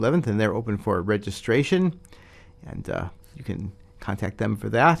11th, and they're open for registration, and you can contact them for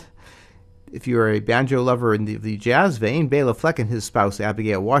that. If you're a banjo lover in the jazz vein, Bela Fleck and his spouse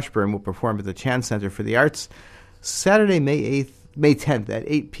Abigail Washburn will perform at the Chan Center for the Arts Saturday, May 10th at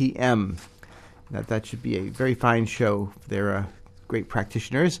 8 p.m. That should be a very fine show. They're great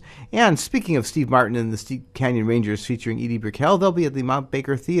practitioners. And speaking of Steve Martin and the Steep Canyon Rangers featuring Edie Brickell, they'll be at the Mount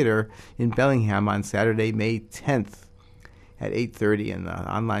Baker Theater in Bellingham on Saturday, May 10th at 8:30, and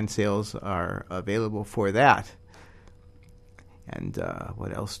online sales are available for that. And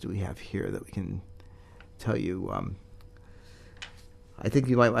what else do we have here that we can tell you? I think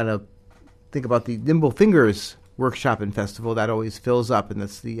you might want to think about the Nimble Fingers Workshop and Festival. That always fills up, and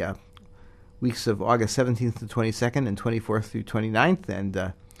that's the weeks of August 17th to 22nd and 24th through 29th.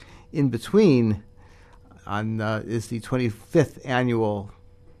 And in between is the 25th annual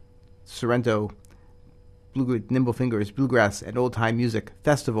Sorrento Nimble Fingers Bluegrass and Old Time Music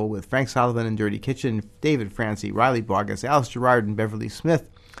Festival with Frank Sullivan and Dirty Kitchen, David Francie, Riley Bogus, Alice Gerard and Beverly Smith,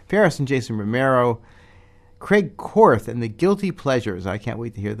 Ferris and Jason Romero, Craig Korth and the Guilty Pleasures. I can't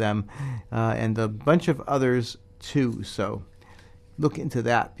wait to hear them, and a bunch of others too. So look into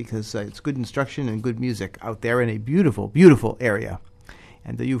that, because it's good instruction and good music out there in a beautiful, beautiful area.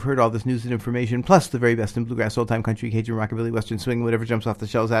 And you've heard all this news and information, plus the very best in bluegrass, old-time country, Cajun, rockabilly, western swing, whatever jumps off the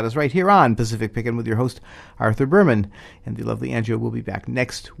shelves at us right here on Pacific Pickin' with your host, Arthur Berman. And the lovely Andrea will be back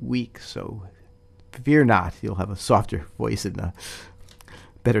next week, so fear not. You'll have a softer voice and a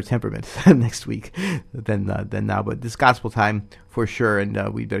better temperament next week than now. But this gospel time for sure,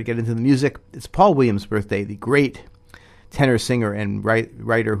 and we better get into the music. It's Paul Williams' birthday, the great tenor singer and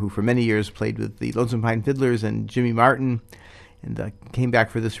writer who for many years played with the Lonesome Pine Fiddlers and Jimmy Martin, and came back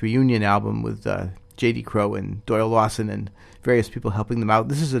for this reunion album with J.D. Crowe and Doyle Lawson and various people helping them out.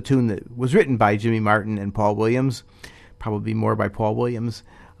 This is a tune that was written by Jimmy Martin and Paul Williams, probably more by Paul Williams.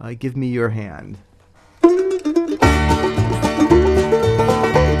 Give Me Your Hand.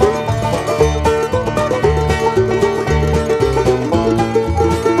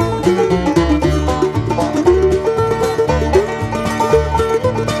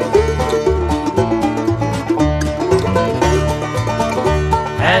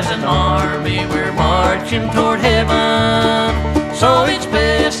 Toward heaven, so it's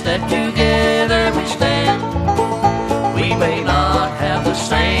best that together we stand. We may not have the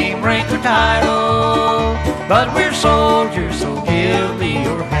same rank or title, but we're soldiers, so give me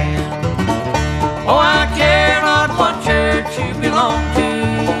your hand. Oh, I care not what church you belong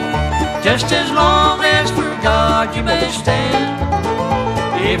to, just as long as for God you may stand.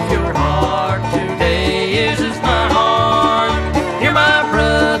 If your heart today is as my heart, you're my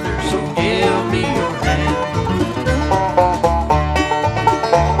brother, so give me your hand.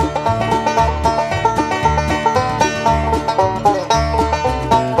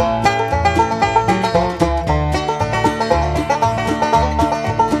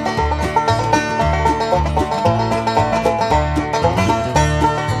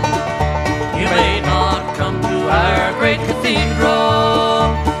 You may not come to our great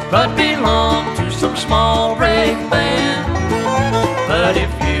cathedral, but belong to some small brave band. But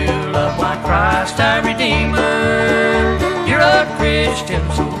if you love my Christ, our Redeemer, you're a Christian,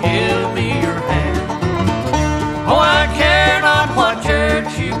 so give me your hand. Oh, I care not what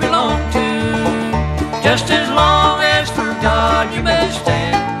church you belong to, just as long as for God you may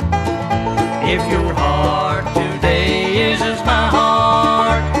stand. If your heart today is as my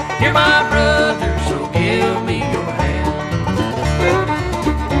heart, you're my brother, so give me your hand.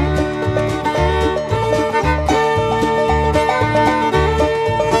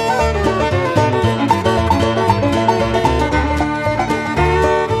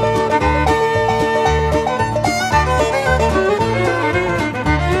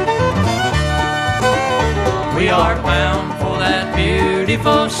 We are bound for that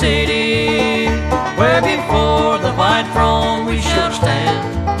beautiful city, where before the white throne we shall stand,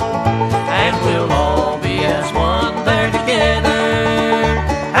 and we'll all be as one there together.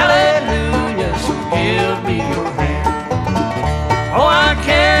 Hallelujah, so give me your hand. Oh, I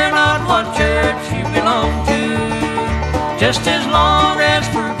care not what church you belong to, just as long as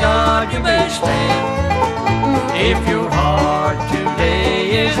for God you may stand. If your heart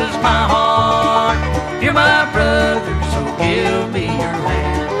today is as my heart, you're my brother, so give me your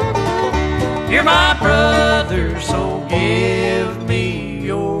hand. You're my brother, so give me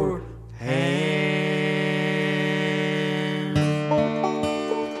your hand.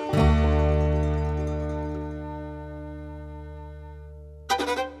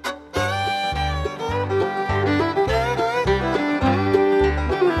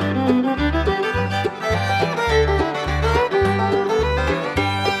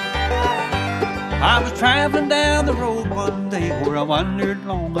 I was traveling down the road one day where I wandered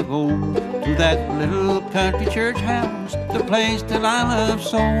long ago to that little country church house, the place that I love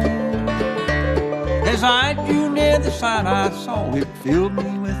so. As I drew near the sight I saw, it filled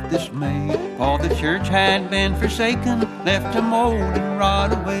me with dismay, for the church had been forsaken, left to mold and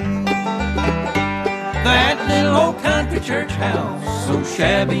rot away. That little old country church house, so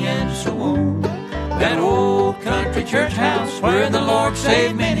shabby and so old, that old country church house where the Lord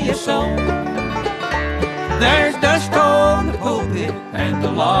saved many a soul. There's dust on the pulpit and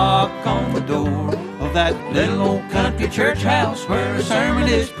the lock on the door of that little old country church house where a sermon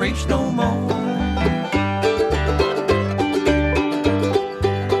is preached no more.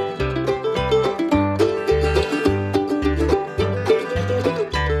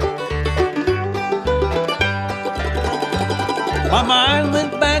 My mind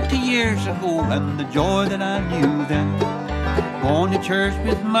went back to years ago and the joy that I knew then, going to church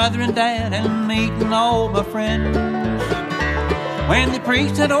with Mother and Dad and meeting all my friends. When they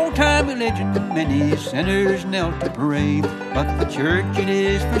preached that old-time religion, many sinners knelt to pray, but the church it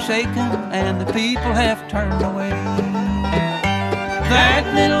is forsaken and the people have turned away. That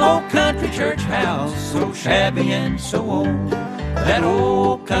little old country church house, so shabby and so old, that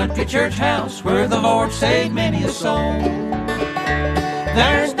old country church house where the Lord saved many a soul.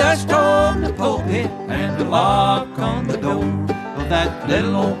 There's dust on the pulpit and the lock on the door of that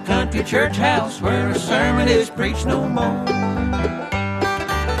little old country church house where a sermon is preached no more.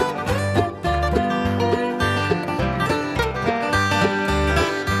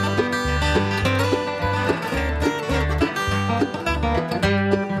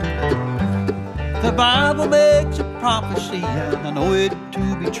 The Bible makes a prophecy, and I know it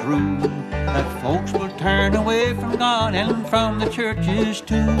to be true, that folks will turn away from God and from the churches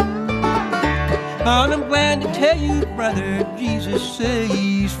too. But I'm glad to tell you, brother, Jesus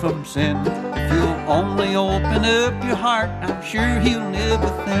saves from sin. If you'll only open up your heart, I'm sure He'll live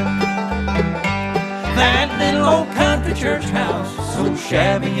within. That little old country church house, so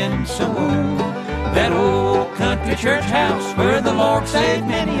shabby and so old, that old country church house where the Lord saved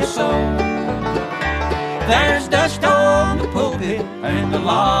many a soul. There's dust on the pulpit and the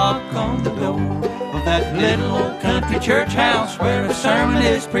lock on the door of that little old country church house where a sermon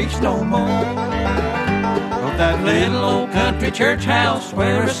is preached no more. Of that little old country church house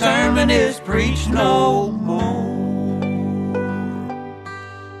where a sermon is preached no more.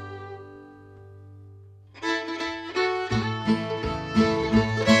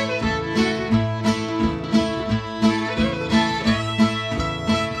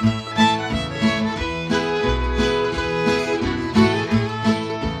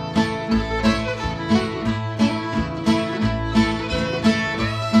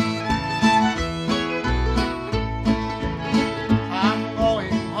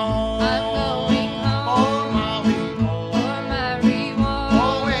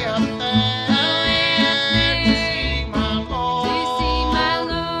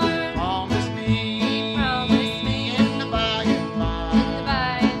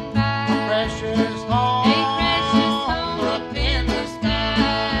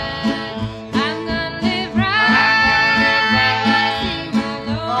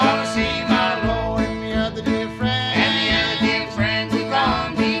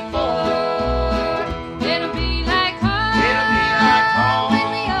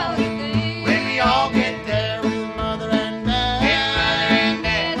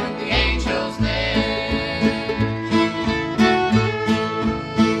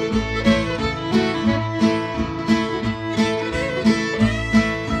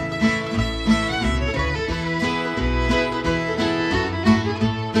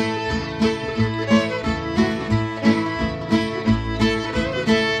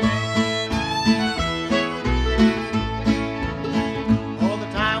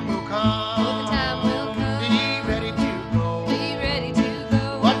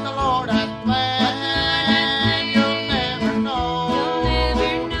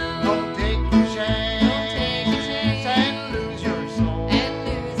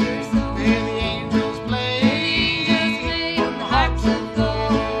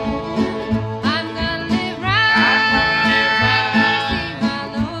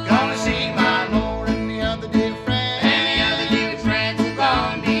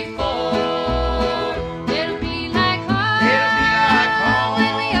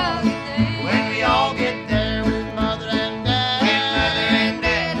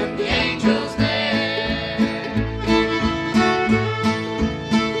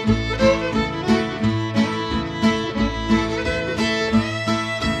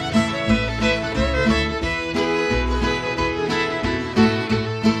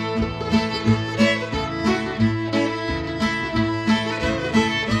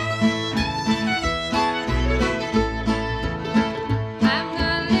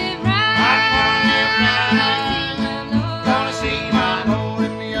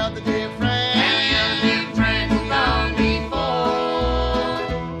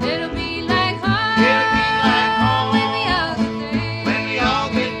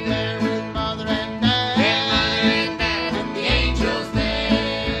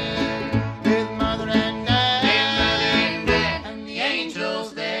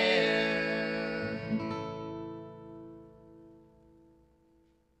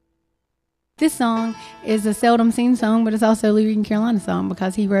 song is a seldom seen song, but it's also a Lou Reed and Carolina song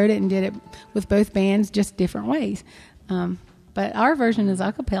because he wrote it and did it with both bands, just different ways. But our version is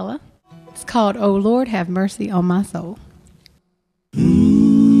a cappella. It's called "Oh Lord, Have Mercy on My Soul."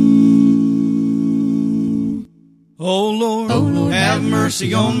 Oh Lord, have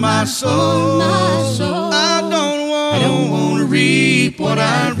mercy on my soul. I don't want to reap what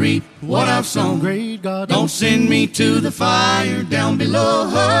I reap, what I've sown. Great God, don't send me to the fire down below.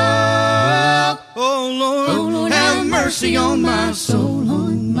 Oh Lord, have mercy on my soul,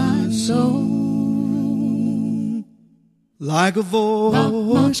 on my soul. Like a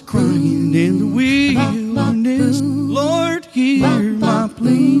voice crying in the wilderness, Lord, hear my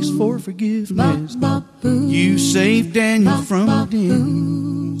pleas for forgiveness. You saved Daniel from the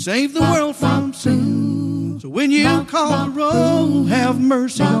den, saved the world from sin. So when you call the roll, have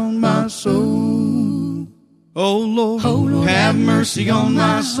mercy on my soul. Oh Lord, have mercy on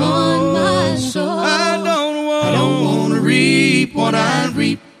my soul. I don't want to reap what I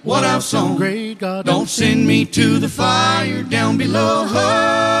reap, what I've sown. Great God, don't send me to the fire down below.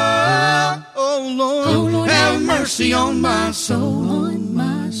 Oh Lord, have mercy on my soul, on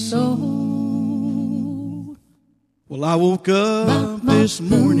my soul. Well, I woke up this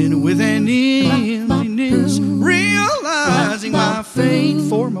morning with an emptiness, realizing my fate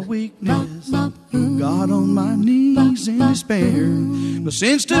for my weakness. Got on my knees in despair, but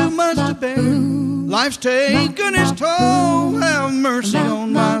since too much to bear, life's taken its toll. Have mercy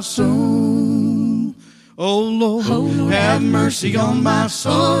on my soul. Oh Lord, have mercy on my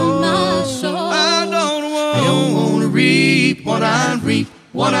soul. I don't want to reap what I reap,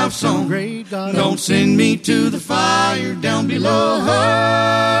 what I've sown. Great God, don't send me to the fire down below.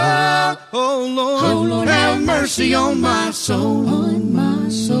 Oh Lord, have mercy on my soul, on my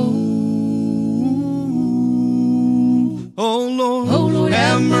soul. Oh Lord,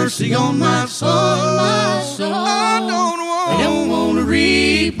 have mercy on my soul. I don't want to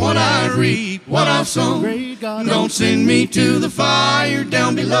reap what I reap, what I've sown. Great God, don't send me to the fire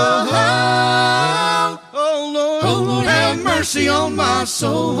down below. Oh Lord, have mercy on my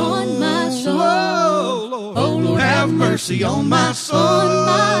soul, on my soul. Oh Lord, have mercy on my soul, on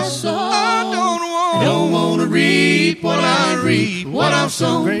my soul. I don't want to reap what I reap, what I've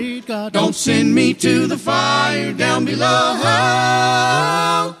sown. Great God, don't send me to the fire down below.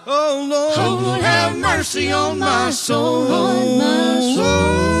 Oh Lord, have mercy on my soul, on my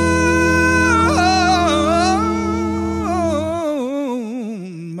soul.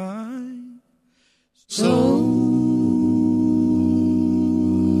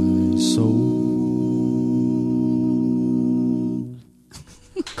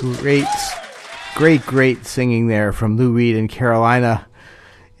 Great singing there from Lou Reed and Carolina.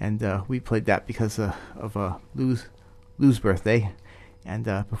 And we played that because of Lou's birthday. And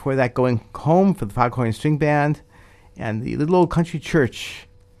before that, Going Home for the Foghorn String Band and the Little Old Country Church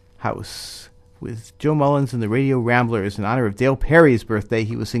House with Joe Mullins and the Radio Ramblers in honor of Dale Perry's birthday.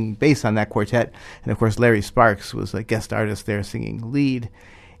 He was singing bass on that quartet. And, of course, Larry Sparks was a guest artist there singing lead.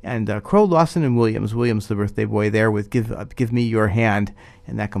 And Crow, Lawson, and Williams, the birthday boy there with Give Me Your Hand.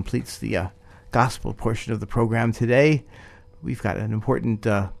 And that completes the gospel portion of the program today. We've got an important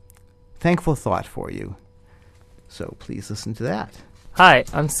thankful thought for you. So please listen to that. Hi,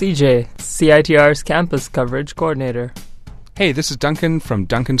 I'm CJ, CITR's Campus Coverage Coordinator. Hey, this is Duncan from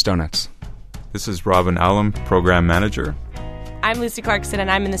Duncan's Donuts. This is Robin Allum, Program Manager. I'm Lucy Clarkson, and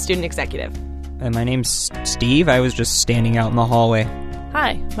I'm in the Student Executive. And my name's Steve. I was just standing out in the hallway.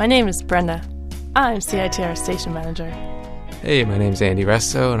 Hi, my name is Brenda. I'm CITR Station Manager. Hey, my name's Andy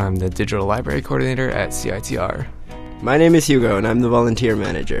Resto, and I'm the Digital Library Coordinator at CITR. My name is Hugo, and I'm the Volunteer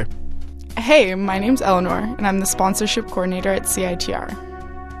Manager. Hey, my name's Eleanor, and I'm the Sponsorship Coordinator at CITR.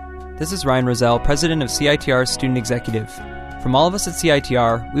 This is Ryan Roselle, President of CITR's Student Executive. From all of us at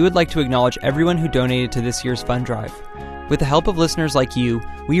CITR, we would like to acknowledge everyone who donated to this year's fund drive. With the help of listeners like you,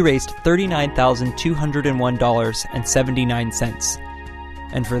 we raised $39,201.79.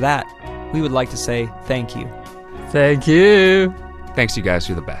 And for that, we would like to say thank you. Thank you. Thanks, you guys.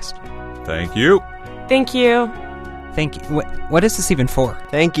 You're the best. Thank you. Thank you. Thank you. What is this even for?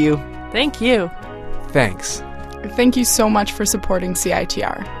 Thank you. Thank you. Thanks. Thank you so much for supporting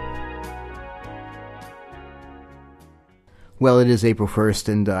CITR. Well, it is April 1st,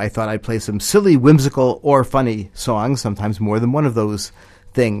 and I thought I'd play some silly, whimsical, or funny songs, sometimes more than one of those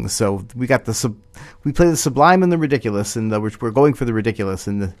things. So we got we play the sublime and the ridiculous, and we're going for the ridiculous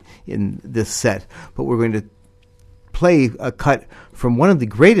in this set. But we're going to play a cut from one of the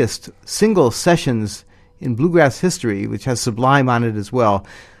greatest single sessions in bluegrass history, which has sublime on it as well.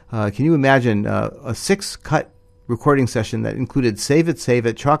 Can you imagine a 6-cut recording session that included Save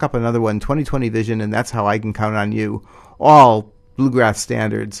It, Chalk Up Another One, 2020 Vision, and That's How I Can Count on You, all bluegrass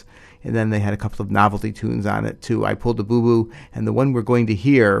standards. And then they had a couple of novelty tunes on it, too. I Pulled a Boo Boo, and the one we're going to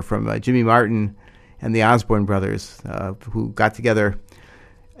hear from Jimmy Martin and the Osborne Brothers, who got together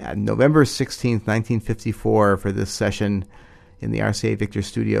on November 16th, 1954 for this session in the RCA Victor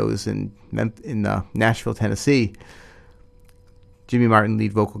Studios in Nashville, Tennessee. Jimmy Martin,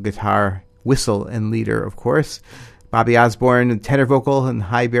 lead vocal, guitar, whistle, and leader, of course. Bobby Osborne, tenor vocal and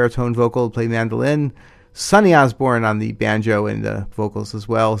high baritone vocal, play mandolin. Sonny Osborne on the banjo and vocals as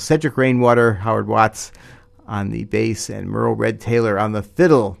well. Cedric Rainwater, Howard Watts on the bass, and Merle Red Taylor on the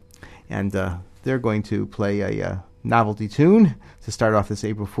fiddle. And they're going to play a novelty tune to start off this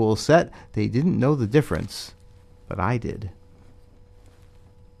April Fool's set. They didn't know the difference, but I did.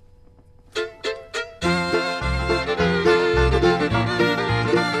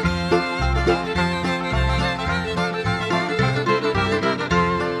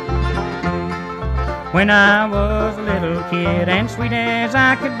 When I was a little kid and sweet as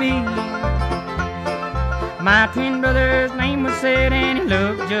I could be, my twin brother's name was Sid and he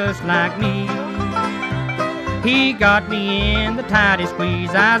looked just like me. He got me in the tightest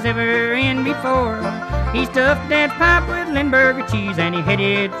squeeze I was ever in before. He stuffed Dad's pipe with Limburger cheese and he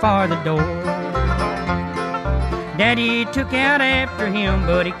headed for the door. Daddy took out after him,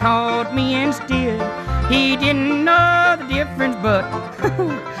 but he called me instead. He didn't know the difference, but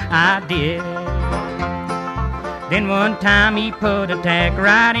I did. Then one time he put a tack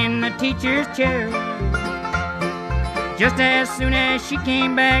right in the teacher's chair. Just as soon as she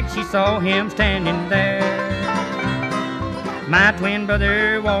came back, she saw him standing there. My twin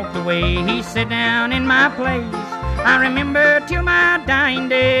brother walked away, he sat down in my place. I remember till my dying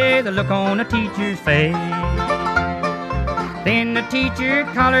day the look on the teacher's face. Then the teacher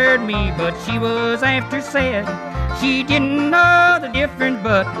collared me, but she was after said she didn't know the difference,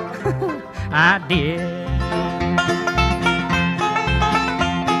 but I did.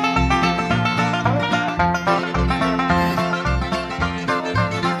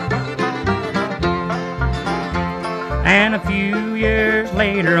 And a few years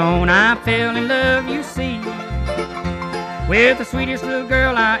later on, I fell in love, you see, with the sweetest little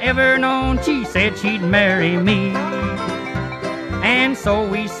girl I ever known. She said she'd marry me. And so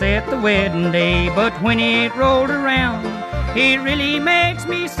we set the wedding day, but when it rolled around, it really makes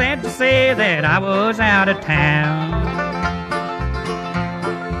me sad to say that I was out of town.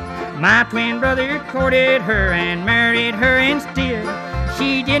 My twin brother courted her and married her instead.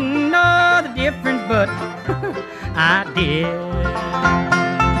 She didn't know the difference, but I did.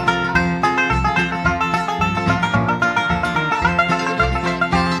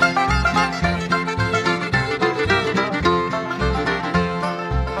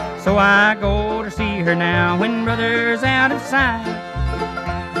 So I go to see her now when brother's out of sight.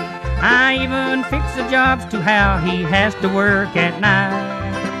 I even fix the jobs to how he has to work at night.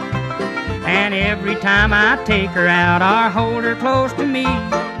 And every time I take her out or hold her close to me,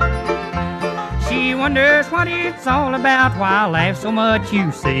 she wonders what it's all about, why I laugh so much,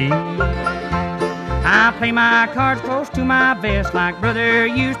 you see. I play my cards close to my vest like brother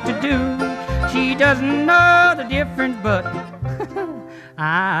used to do. She doesn't know the difference, but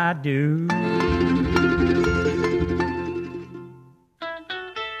I do.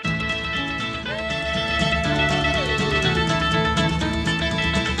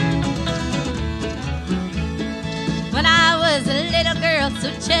 When I was a little girl,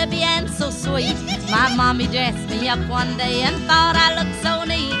 so chubby and so sweet, my mommy dressed me up one day and thought I looked so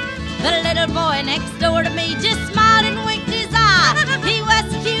neat. The little boy next door to me just smiled and winked his eye. He was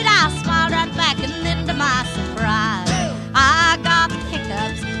cute, I smiled right back, and then to my surprise, I got the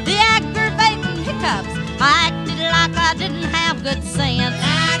hiccups, the aggravating hiccups. I acted like I didn't have good sense.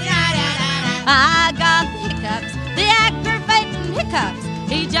 I got the hiccups, the aggravating hiccups.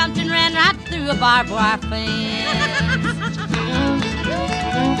 He jumped and ran right through a barbed wire fence.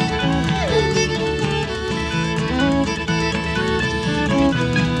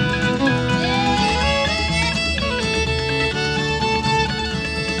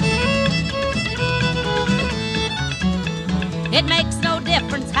 It makes no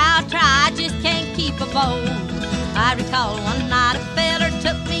difference how I try, I just can't keep a bow. I recall one night a feller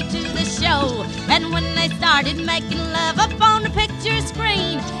took me to the show, and when they started making love up on the picture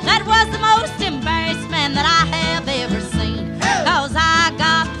screen, that was the most embarrassed man that I have ever seen. Cause I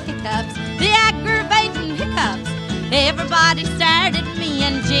got the hiccups, the aggravating hiccups. Everybody stared at me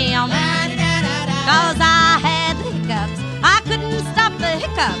and Jim. Cause I had the hiccups, I couldn't stop the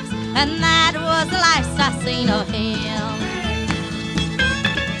hiccups, and that was the last I seen of him.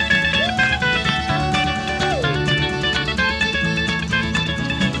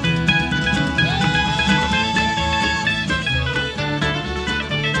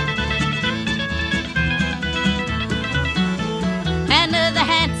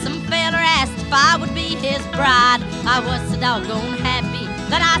 I was so doggone happy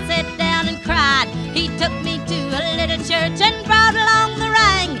that I sat down and cried. He took me to a little church and brought along the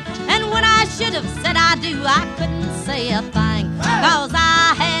ring. And when I should have said I do, I couldn't say a thing. 'Cause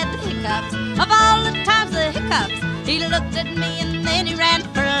I had the hiccups of all the times the hiccups. He looked at me and then he ran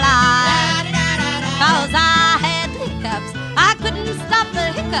for life. 'Cause I had the hiccups, I couldn't stop the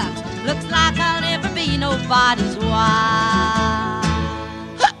hiccups. Looks like I'll never be nobody's wife.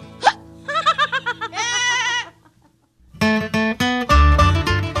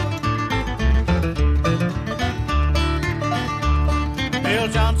 Bill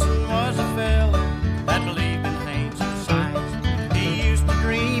Johnson was a fella that believed in ancient science. He used to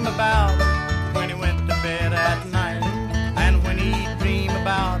dream about it when he went to bed at night. And when he'd dream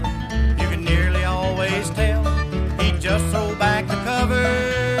about it, you could nearly always tell. He'd just throw back the cover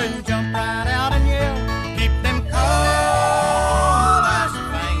and jump right out and yell, "Keep them cold icy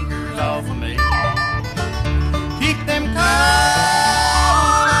fingers off of me. Keep them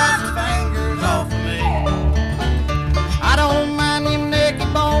cold icy fingers off of me. I don't mind them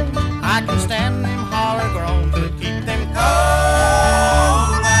naked bones, I can stand them holler groans, but keep them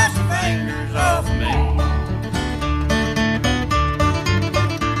cold icy fingers off of me."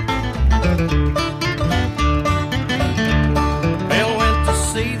 Bill went to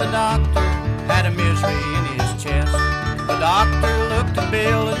see the doctor, had a misery in his chest. The doctor looked at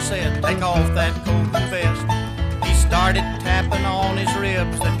Bill and said, "Take off that coat and vest." He started tapping on his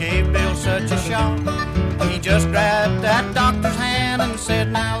ribs that gave Bill such a shock. He just grabbed that doctor's hand and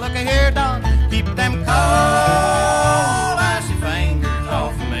said, "Now look here, doc, keep them cold icy fingers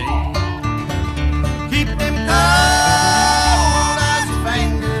off of me. Keep them cold icy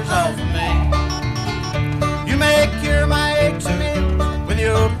fingers off of me. You may cure my aches and ills with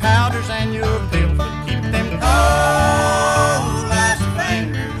your powders and your pills, but keep them cold icy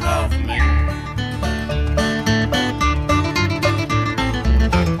fingers off of me."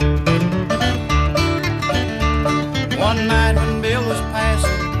 One night when Bill was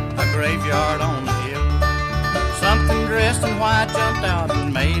passing a graveyard on the hill, something dressed in white jumped out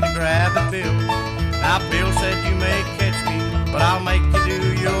and made a grab at Bill. Now Bill said, "You may catch me, but I'll make you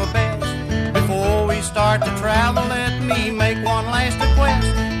do your best. Before we start to travel, let me make one last request.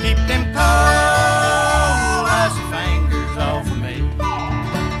 Keep them cold icy fingers off of me.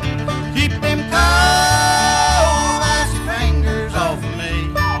 Keep them cold icy fingers off of me.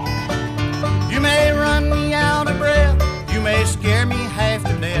 You may run me out of breath, you may scare me half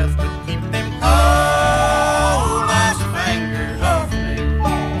to death, but keep them cold icy fingers off of me."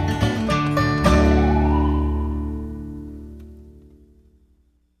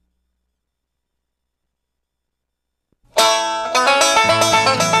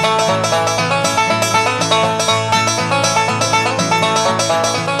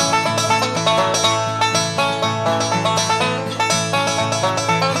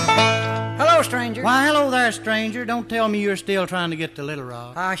 Why, hello there, stranger. Don't tell me you're still trying to get to Little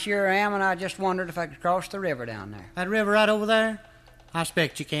Rock. I sure am, and I just wondered if I could cross the river down there. That river right over there? I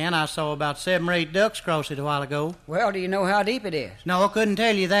expect you can. I saw about 7 or 8 ducks cross it a while ago. Well, do you know how deep it is? No, I couldn't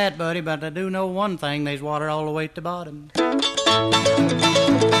tell you that, buddy, but I do know one thing. There's water all the way at the bottom.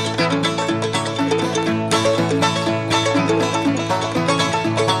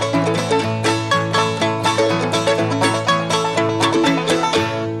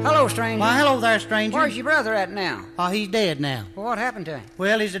 Stranger. Why, hello there, stranger. Where's your brother at now? Oh, he's dead now. Well, what happened to him?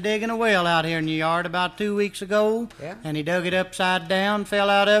 Well, he's digging a well out here in the yard about 2 weeks ago. Yeah? And he dug it upside down, fell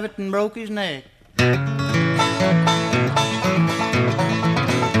out of it, and broke his neck.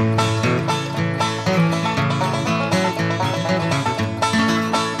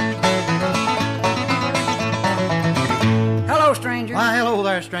 Hello, stranger. Why, hello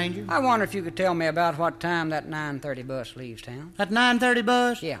there, stranger. I wonder if you could tell me about what time that 9:30 bus leaves town. That 9:30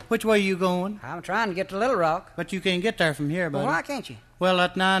 bus? Yeah. Which way you going? I'm trying to get to Little Rock. But you can't get there from here, buddy. Well, why can't you? Well,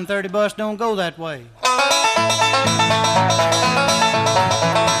 that 9:30 bus don't go that way.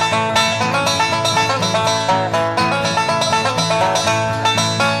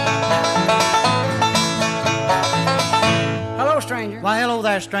 Hello, stranger. Why, hello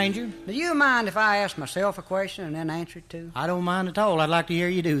there, stranger. Do you mind if I ask myself a question and then answer it too? I don't mind at all. I'd like to hear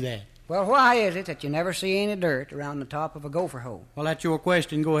you do that. Well, why is it that you never see any dirt around the top of a gopher hole? Well, that's your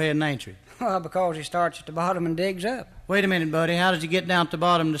question. Go ahead and answer it. Well, because he starts at the bottom and digs up. Wait a minute, buddy. How did you get down at the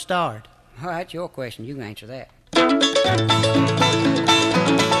bottom to start? Well, that's your question. You can answer that.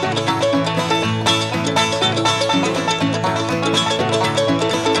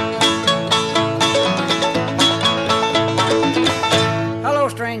 Hello,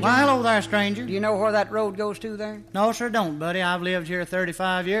 stranger. Why, hello there, stranger. Do you know where that road goes to there? No, sir, don't, buddy. I've lived here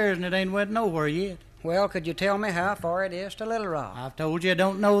 35 years and it ain't went nowhere yet. Well, could you tell me how far it is to Little Rock? I've told you I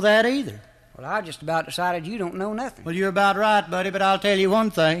don't know that either. Well, I just about decided you don't know nothing. Well, you're about right, buddy, but I'll tell you one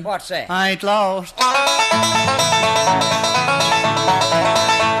thing. What's that? I ain't lost.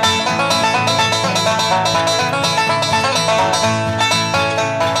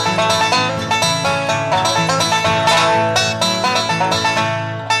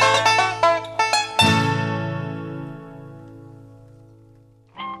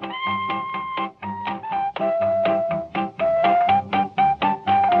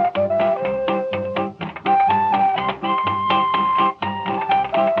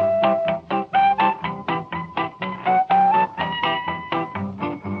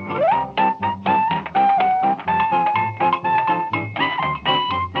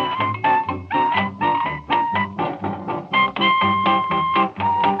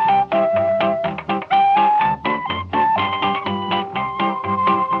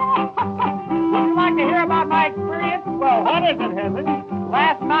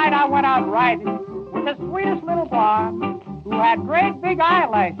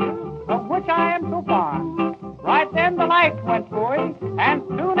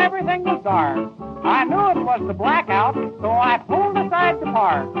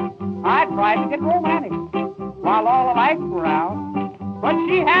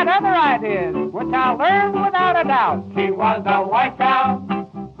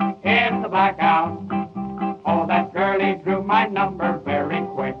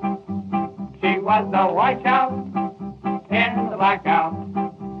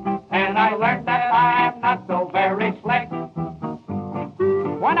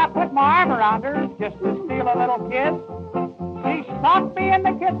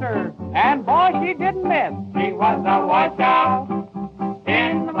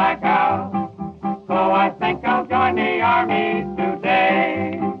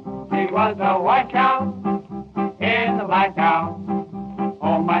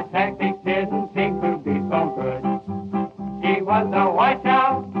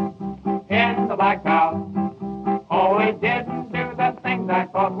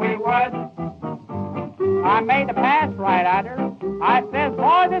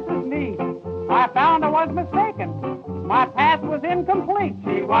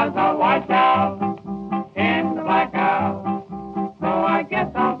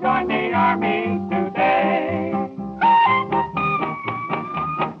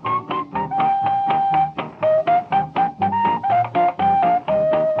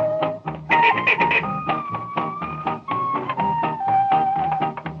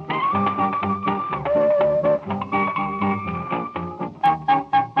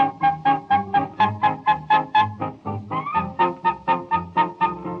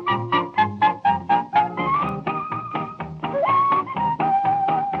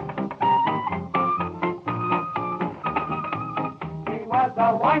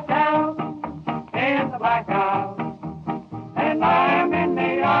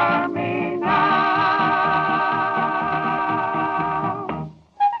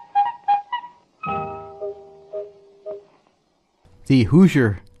 The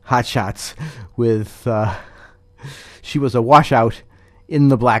Hoosier Hotshots with She Was a Washout in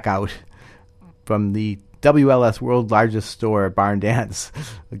the Blackout from the WLS World Largest Store Barn Dance.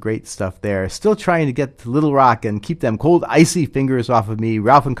 Great stuff there. Still trying to get to Little Rock and keep them cold, icy fingers off of me.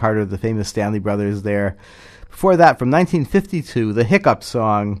 Ralph and Carter, the famous Stanley Brothers there. Before that, from 1952, the Hiccup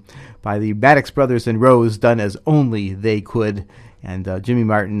song by the Maddox Brothers and Rose, done as only they could. And Jimmy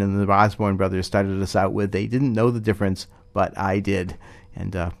Martin and the Osborne Brothers started us out with They Didn't Know the Difference, But I Did.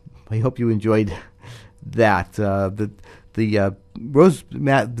 And I hope you enjoyed that. The Rose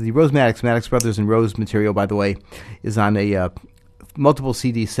Maddox Brothers and Rose material, by the way, is on a multiple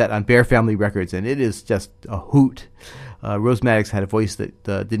CD set on Bear Family Records, and it is just a hoot. Rose Maddox had a voice that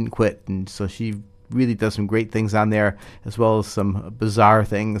didn't quit, and so she really does some great things on there, as well as some bizarre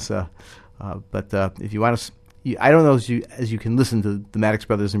things. But if you want to, I don't know as you can listen to the Maddox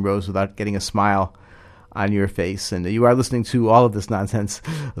Brothers and Rose without getting a smile on your face. And you are listening to all of this nonsense,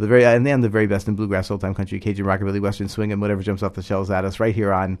 the very best in bluegrass, old-time country, Cajun, rockabilly, western swing, and whatever jumps off the shelves at us right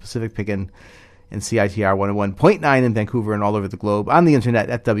here on Pacific Pickin' and CITR 101.9 in Vancouver and all over the globe, on the internet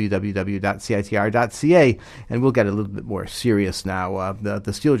at www.citr.ca. And we'll get a little bit more serious now.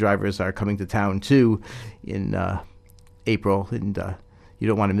 The Steel Drivers are coming to town too in April, and you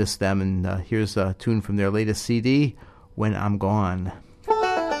don't want to miss them. And here's a tune from their latest CD, When I'm Gone.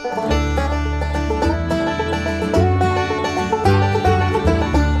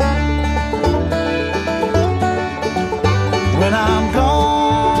 When I'm gone,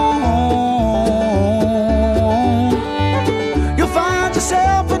 you'll find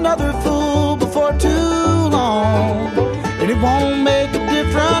yourself another fool before before too long. And it won't make a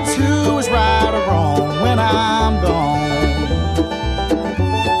difference who is right or wrong when I'm gone.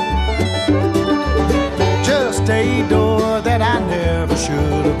 Just a door that I never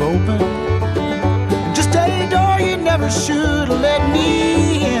should have opened. Just a door you never should have let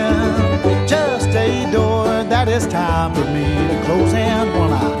me in. Just a door that it's time for me to close, and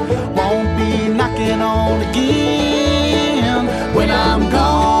one I won't be knocking on again when I'm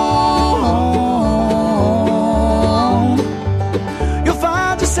gone. You'll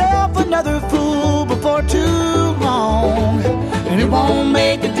find yourself another fool before too long, and it won't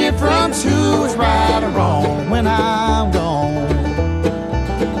make a difference who is right or wrong when I'm gone.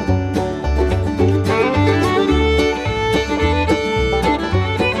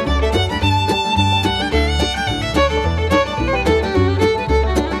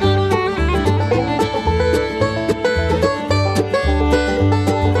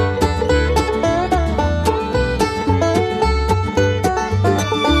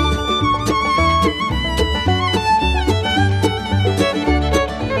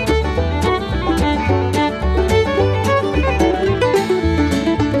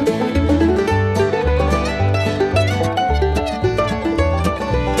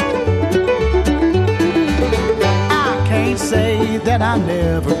 That I'm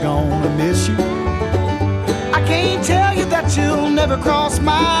never gonna miss you. I can't tell you that you'll never cross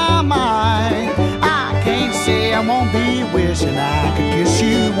my mind. I can't say I won't be wishing I could kiss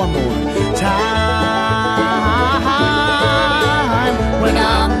you one more time when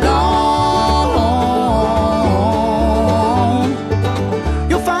I'm gone.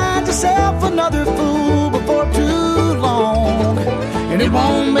 You'll find yourself another fool before too long, and it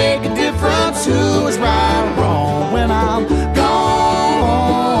won't make a difference who is right or wrong when I'm gone.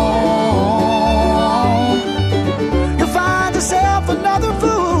 Another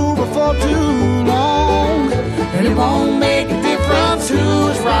fool before too long, and it won't make a difference who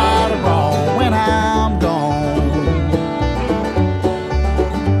is right or wrong when I'm gone.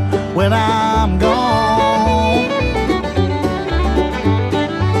 When I'm gone.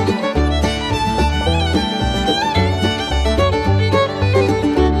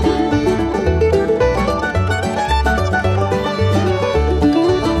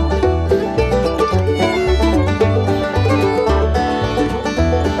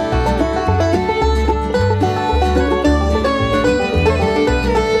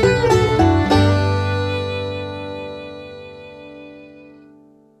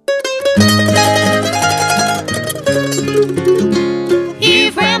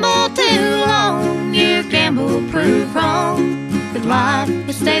 You've rambled too long, your gamble proved wrong. With life,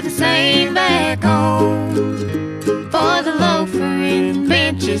 you stay the same back home. For the loafer and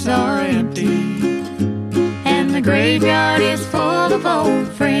benches are empty, and the graveyard is full of old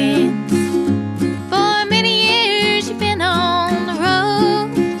friends. For many years you've been on the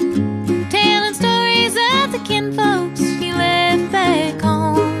road, telling stories of the kinfolks you left back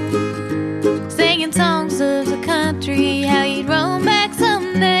home, singing songs of the country, how you'd roam back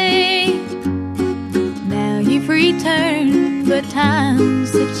someday. Now you've returned, but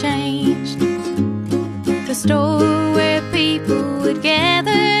times have changed. The store where people would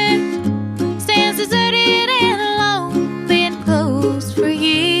gather stands deserted and alone, been closed for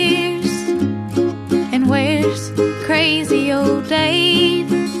years. And where's crazy old Dave?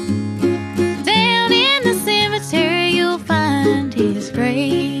 Down in the cemetery you'll find his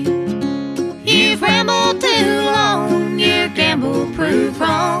grave. You've rambled too long, your gamble proved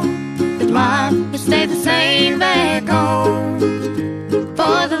wrong. But life will stay the same back home.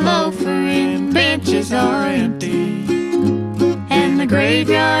 For the loafer and benches are empty, and the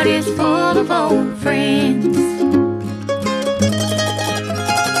graveyard is full of old friends.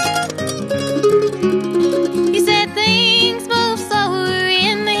 You said things move slower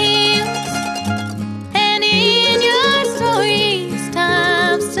in the hills, and in your stories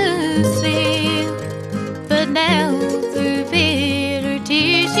time stood still. But now through bitter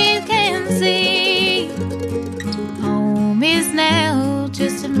tears you can see, home is now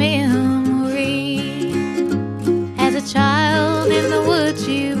just a memory. As a child in the woods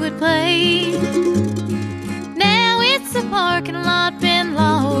you would play, now it's a parking lot been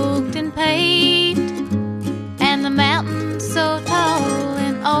locked and paved, and the mountains so tall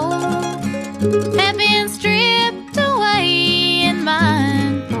and old have been stripped away and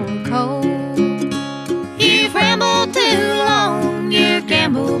mined for coal. You've rambled too long, your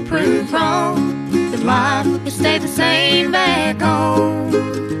gamble proved wrong. But life will stay the same back home.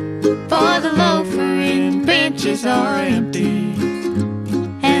 For the loafer and benches are empty,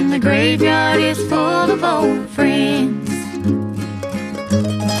 and the graveyard is full of old friends.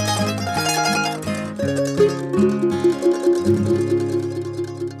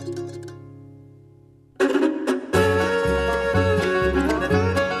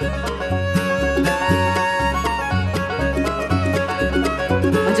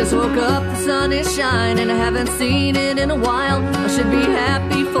 Just woke up, the sun is shining, I haven't seen it in a while. I should be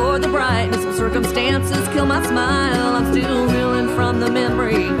happy for the brightness, but circumstances kill my smile. I'm still reeling from the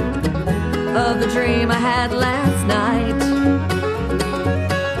memory of the dream I had last night.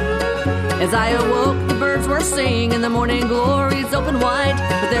 As I awoke, the birds were singing, the morning glories open wide.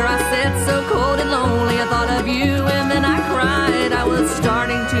 But there I sat so cold and lonely, I thought of you and then I cried. I was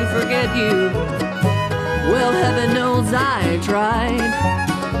starting to forget you, well, heaven knows I tried.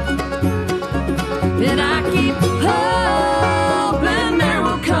 And I keep hoping there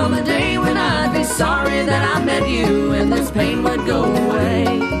will come a day when I'd be sorry that I met you and this pain would go away.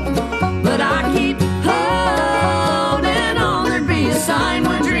 But I keep holding on, there'd be a sign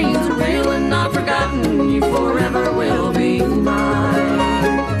where dreams are real and not forgotten. You forever will be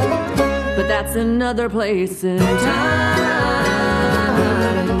mine. But that's another place in time.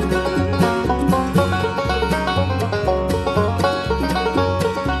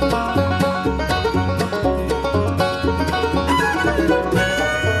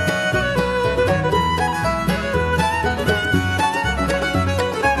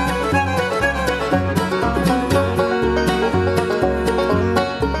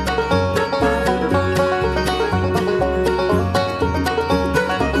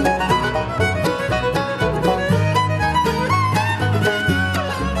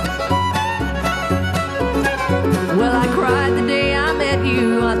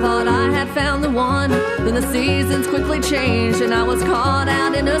 Then the seasons quickly changed and I was caught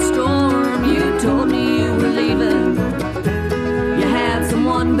out in a storm. You told me you were leaving, you had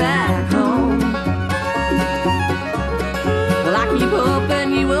someone back home. Well, I keep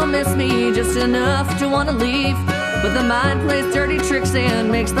hoping you will miss me just enough to want to leave, but the mind plays dirty tricks and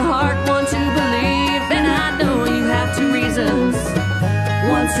makes the heart want to believe. And I know you have two reasons,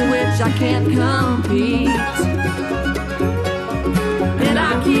 one to which I can't compete. And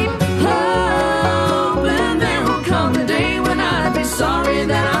I keep hoping there will come a day when I'd be sorry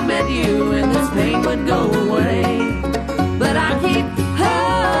that I met you and this pain would go away. But I keep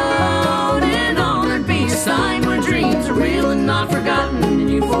holding on, there'd be a sign where dreams are real and not forgotten, and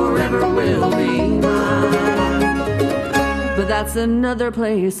you forever will be mine. But that's another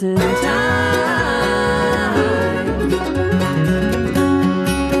place in time.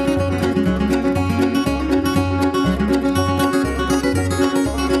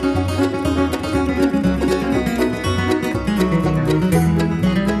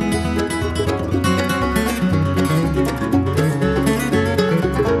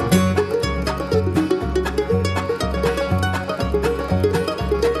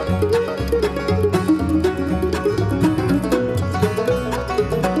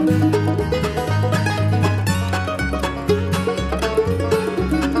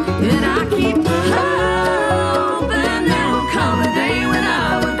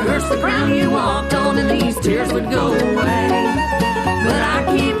 Tears would go away, but I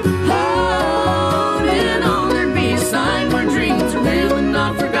keep holding on. There'd be a sign where dreams are real and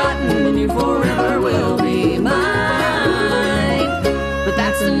not forgotten, and you forever will be mine. But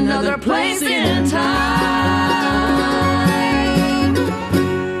that's another place in time.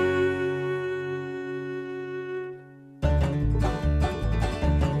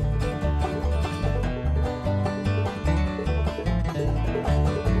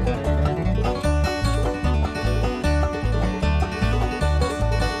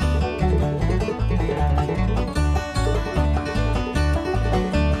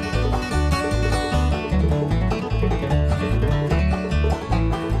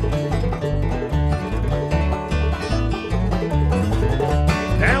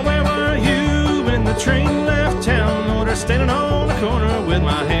 Train left town, order standing on the corner with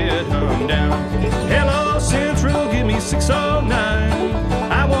my head hung down. Hello Central, give me 609.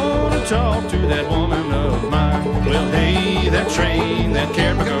 I want to talk to that woman of mine. Well, hey, that train that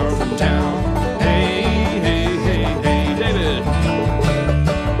carried my girl from town. Hey, hey, hey, hey, David.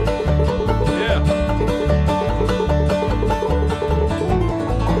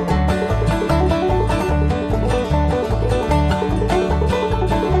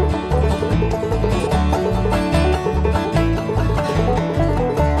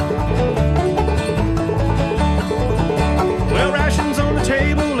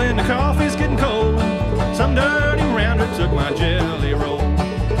 Some dirty rounder took my jelly roll.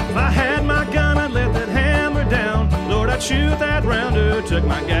 If I had my gun, I'd let that hammer down. Lord, I'd shoot that rounder, took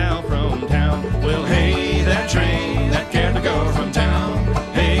my gal from town. Well, hey, that train that carried the girl from town.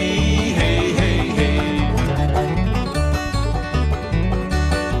 Hey, hey, hey, hey.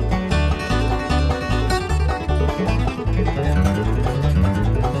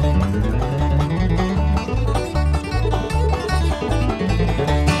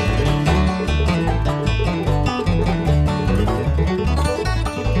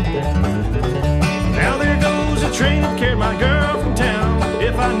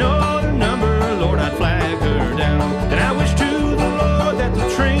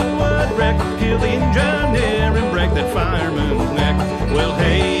 Well,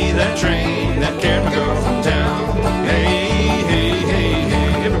 hey, that train that carried my girl from town. Hey, hey, hey,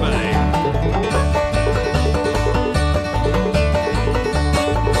 hey, everybody.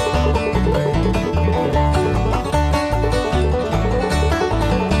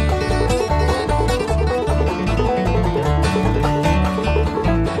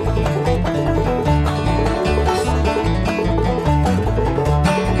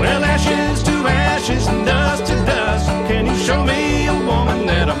 Well, ashes to ashes and dust to dust. Can you show me a woman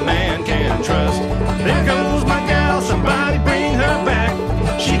that a man can trust? There goes my gal, somebody bring her back.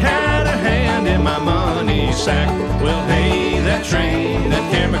 She had a hand in my money sack. Well, hey, that train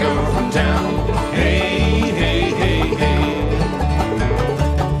that carried my girl from town. Hey, hey, hey, hey.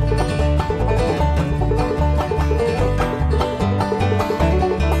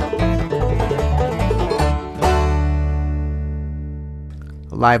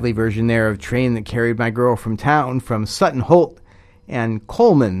 A lively version there of Train That Carried My Girl from Town from Sutton Holt and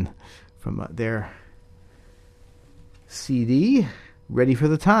Coleman from their CD, Ready for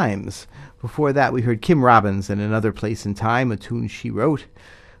the Times. Before that, we heard Kim Robbins and Another Place in Time, a tune she wrote.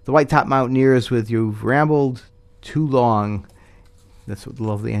 The White Top Mountaineers with You've Rambled Too Long. That's what the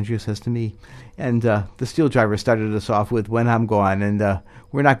lovely Andrea says to me. And the Steel Driver started us off with When I'm Gone. And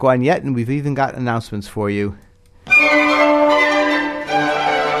we're not gone yet, and we've even got announcements for you.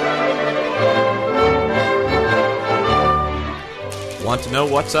 Want to know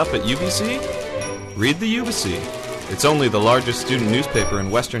what's up at UBC? Read the UBC. It's only the largest student newspaper in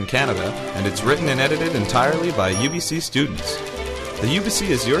Western Canada, and it's written and edited entirely by UBC students. The UBC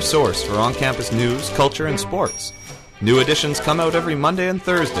is your source for on-campus news, culture, and sports. New editions come out every Monday and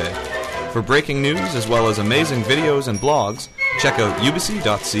Thursday. For breaking news as well as amazing videos and blogs, check out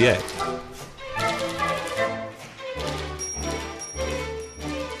ubc.ca.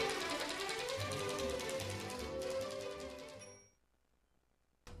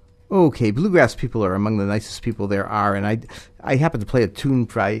 Okay, bluegrass people are among the nicest people there are, and I happened to play a tune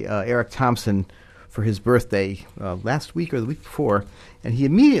by Eric Thompson for his birthday last week or the week before, and he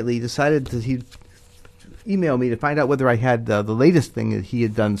immediately decided that he'd email me to find out whether I had the latest thing that he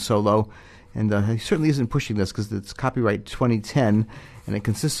had done solo, and he certainly isn't pushing this because it's copyright 2010, and it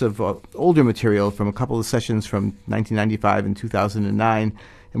consists of older material from a couple of sessions from 1995 and 2009,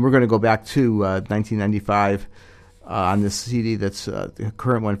 and we're going to go back to 1995 on this CD that's the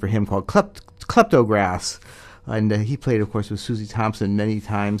current one for him called Kleptograss. And he played, of course, with Susie Thompson many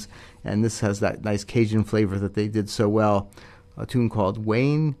times, and this has that nice Cajun flavor that they did so well. A tune called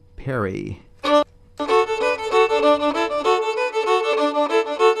Wayne Perry.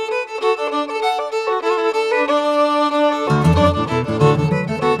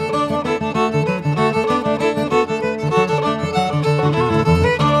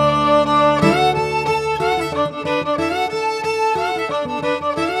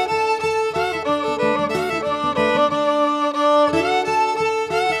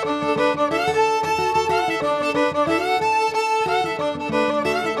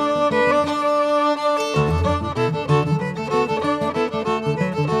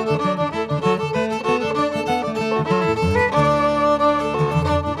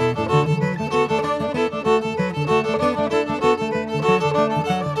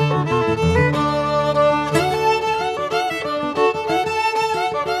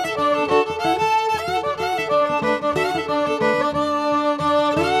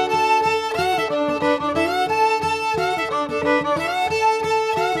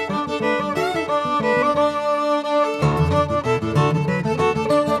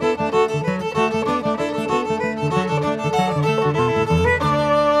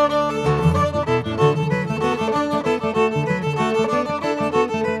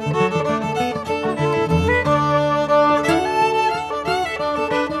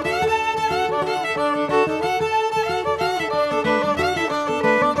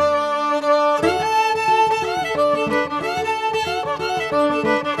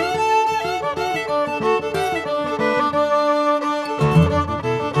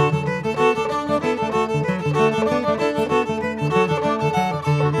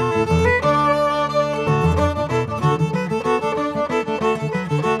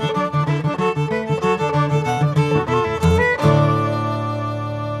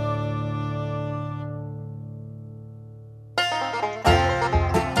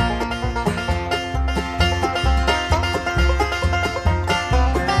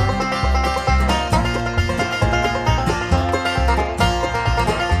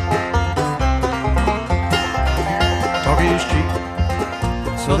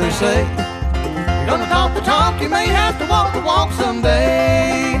 So they say, you're gonna talk the talk, you may have to walk the walk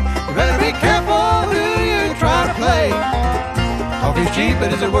someday. You better be careful who you try to play. Talk is cheap,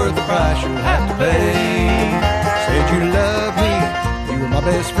 but is it worth the price you'll have to pay? Said you love me, you were my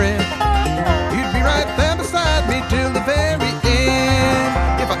best friend. You'd be right there beside me till the very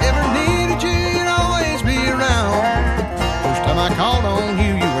end. If I ever needed you, you'd always be around. First time I called on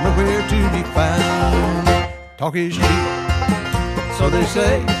you, you were nowhere to be found. Talk is cheap, so they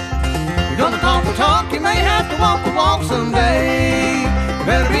say. You're gonna talk the talk, you may have to walk the walk someday. You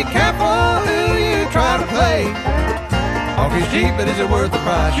better be careful who you try to play. Talk is cheap, but is it worth the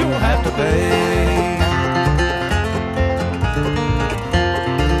price you'll have to pay?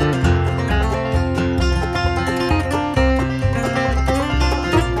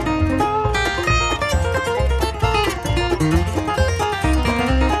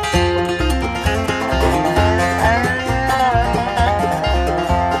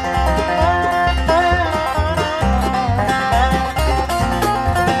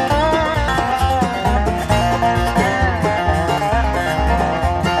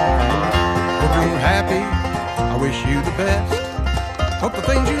 Hope the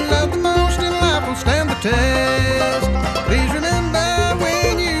things you love the most in life will stand the test. Please remember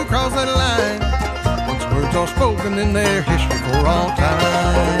when you cross that line, once words are spoken, then they're history for all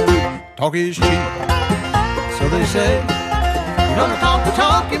time. Talk is cheap, so they say. You're gonna talk the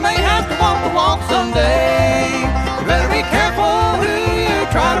talk, you may have to walk the walk someday. You better be careful who you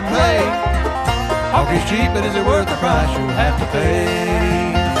try to play. Talk is cheap, but is it worth the price you'll have to pay?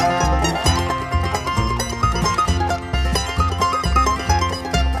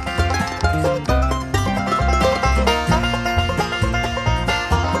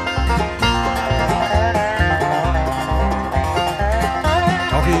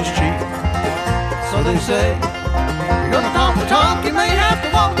 They say you're gonna talk the talk, you may have to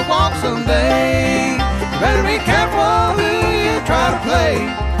walk the walk someday. You better be careful who you try to play.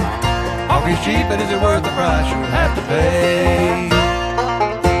 Talk is cheap, but is it worth the price you'll have to pay?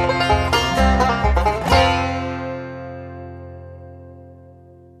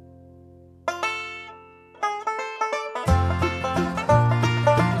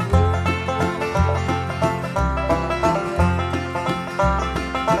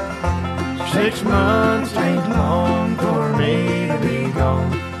 Six months ain't long for me to be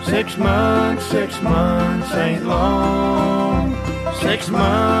gone. 6 months ain't long. 6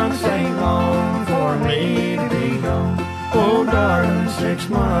 months ain't long for me to be gone. Oh darling, 6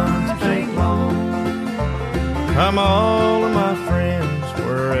 months ain't long. Come all of my friends,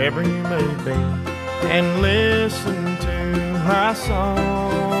 wherever you may be, and listen to my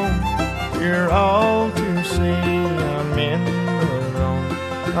song. You're all to see, I'm in the wrong,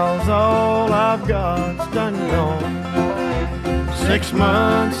 'cause all I've got's done gone. 6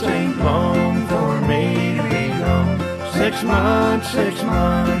 months ain't long for me to be gone. 6 months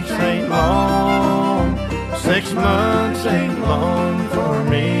ain't long. 6 months ain't long for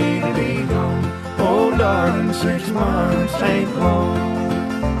me to be gone. Oh darling, 6 months ain't long.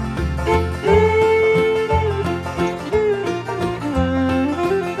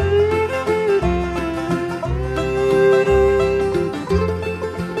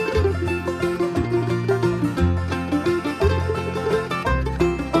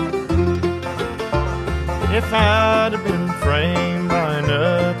 If I'd have been framed by an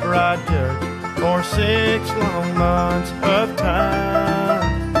upright judge for 6 long months of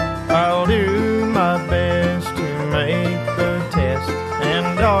time, I'll do my best to make the test, and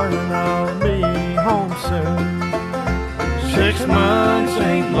darling, I'll be home soon. 6 months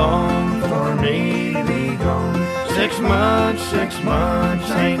ain't long for me to be gone. 6 months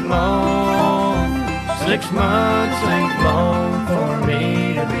ain't long. 6 months ain't long for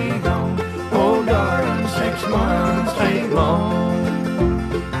me to be gone. Oh darling, 6 months ain't long.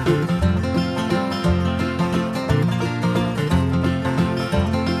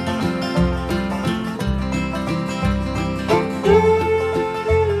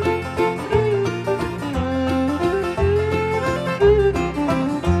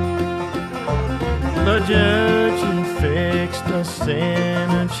 The judge, he fixed the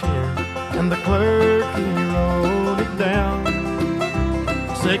sentence here, and the clerk, he wrote it down.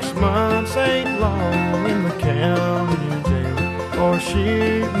 6 months ain't long in the county jail for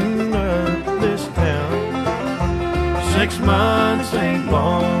shooting up this town. 6 months ain't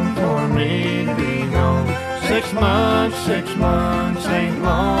long for me to be gone. 6 months ain't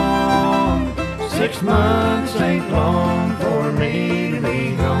long. 6 months ain't long for me to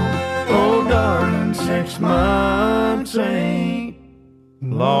be gone. Oh darling, 6 months ain't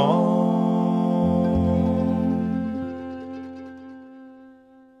long.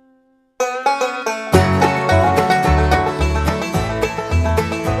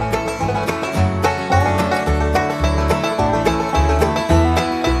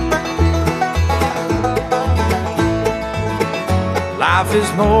 life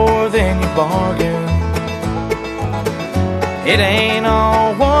is more than you bargain. It ain't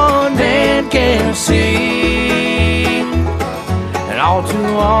all one man can see, and all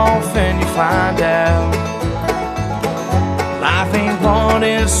too often you find out life ain't what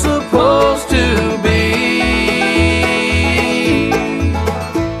it's supposed to be.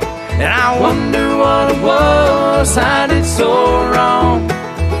 And I wonder what it was I did so wrong.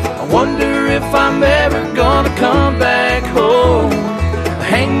 I wonder if I'm ever gonna come back home.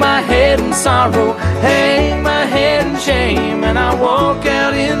 I hang my head in sorrow, hang my head in shame, and I walk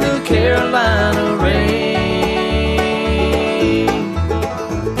out in the Carolina rain.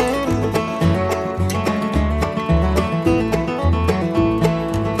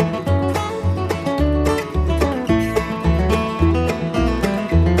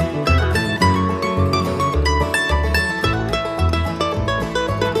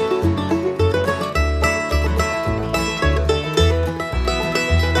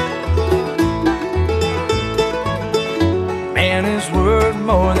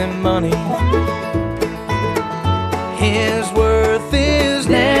 More than money, his worth is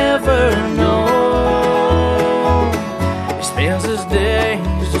never known. He spends his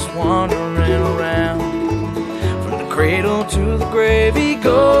days just wandering around. From the cradle to the grave he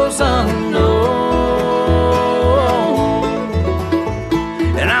goes unknown.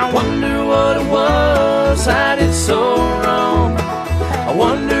 And I wonder what it was I did so wrong. I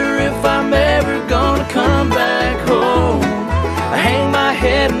wonder if I'm ever gonna come back home. I hang my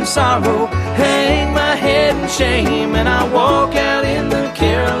head in sorrow, hang my head in shame, and I walk out in the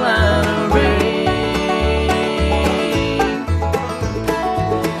Carolina rain.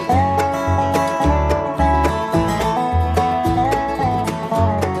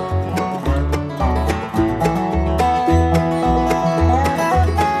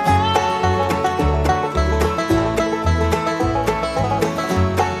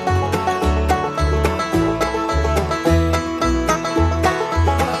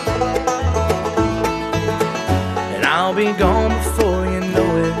 I'll be gone before you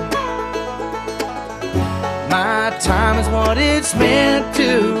know it. My time is what it's meant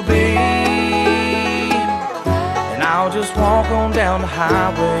to be, and I'll just walk on down the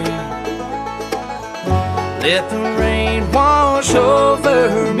highway, let the rain wash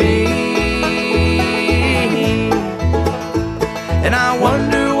over me. And I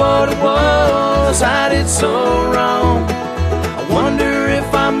wonder what it was I did so wrong. I wonder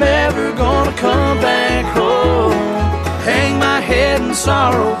if I'm ever gonna come back home. Hang my head in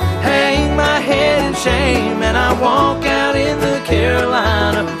sorrow, hang my head in shame, and I walk out in the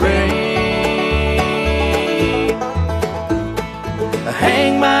Carolina rain.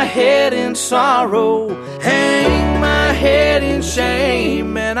 Hang my head in sorrow, hang my head in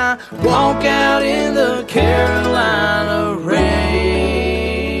shame, and I walk out in the Carolina rain.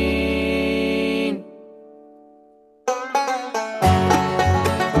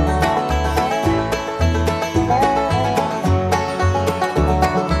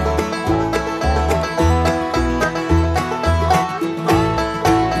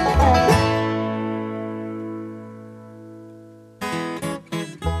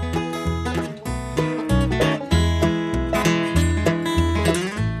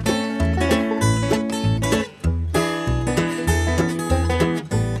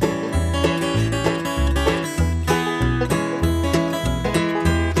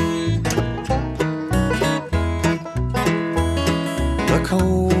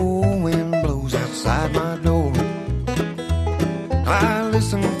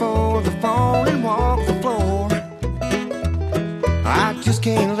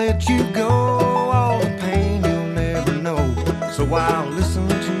 Can't let you go, all the pain you'll never know. So I'll listen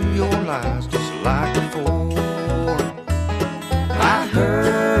to your lies just like before. I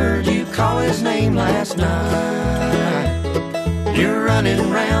heard you call his name last night. You're running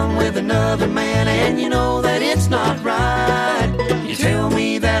around with another man, and you know that it's not right. You tell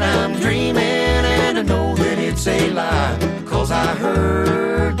me that I'm dreaming, and I know that it's a lie, 'cause I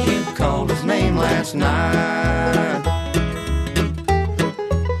heard you call his name last night.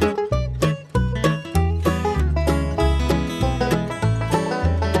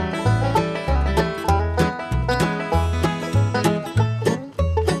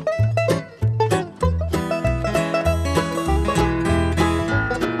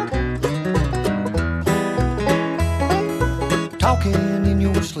 Talking in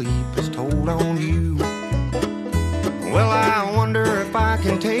your sleep is told on you. Well, I wonder if I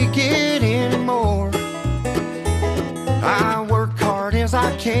can take it anymore. I work hard as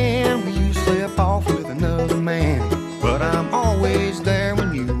I can when you slip off with another man, but I'm always there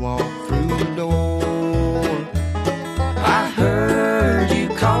when you walk through the door. I heard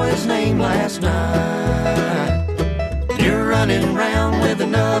last night. You're running around with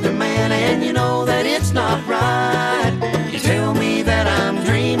another man, and you know that it's not right. You tell me that I'm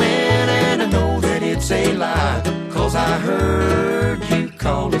dreaming, and I know that it's a lie, 'cause I heard you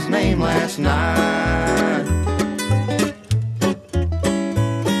call his name last night.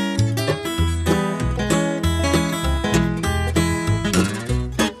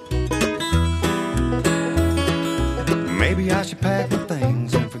 Maybe I should pack my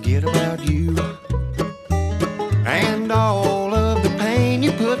things and forget about you and all of the pain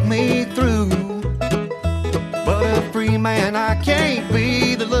you put me through. But a free man I can't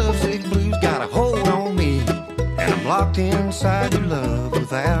be. The lovesick blues got a hold on me, and I'm locked inside your love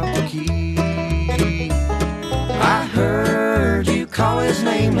without the key. I heard you call his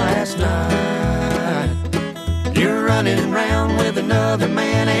name last night. You're running around with another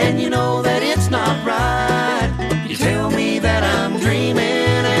man, and you know that it's not right. You tell me that I'm dreaming,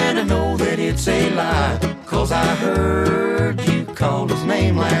 and I know that it's a lie, 'cause I heard you call his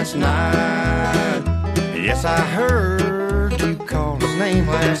name last night. Yes, I heard you call his name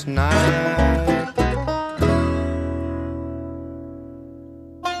last night.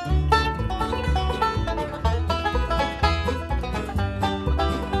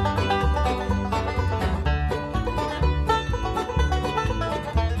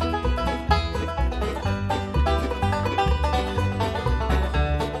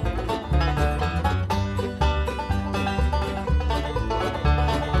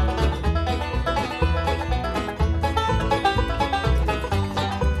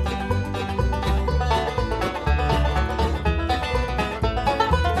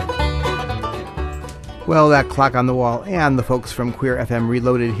 Well, that clock on the wall and the folks from Queer FM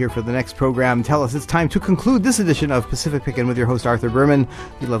Reloaded here for the next program tell us it's time to conclude this edition of Pacific Pickin' with your host, Arthur Berman.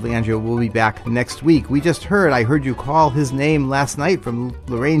 The lovely Andrea will be back next week. We just heard I Heard You Call His Name Last Night from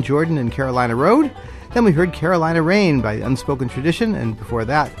Lorraine Jordan and Carolina Road. Then we heard Carolina Rain by Unspoken Tradition, and before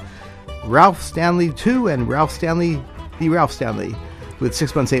that, Ralph Stanley 2 and Ralph Stanley, the Ralph Stanley, with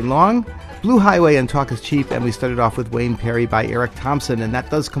 6 Months Ain't Long, Blue Highway and Talk is Cheap, and we started off with Wayne Perry by Eric Thompson, and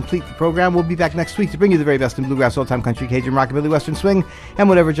that does complete the program. We'll be back next week to bring you the very best in bluegrass, old-time country, Cajun, rockabilly, western swing, and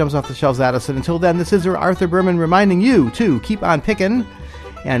whatever jumps off the shelves at us. And until then, this is Arthur Berman reminding you to keep on picking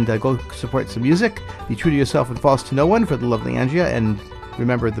and go support some music. Be true to yourself and false to no one for the lovely Andrea, and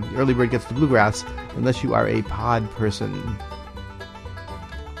remember, the early bird gets the bluegrass unless you are a pod person.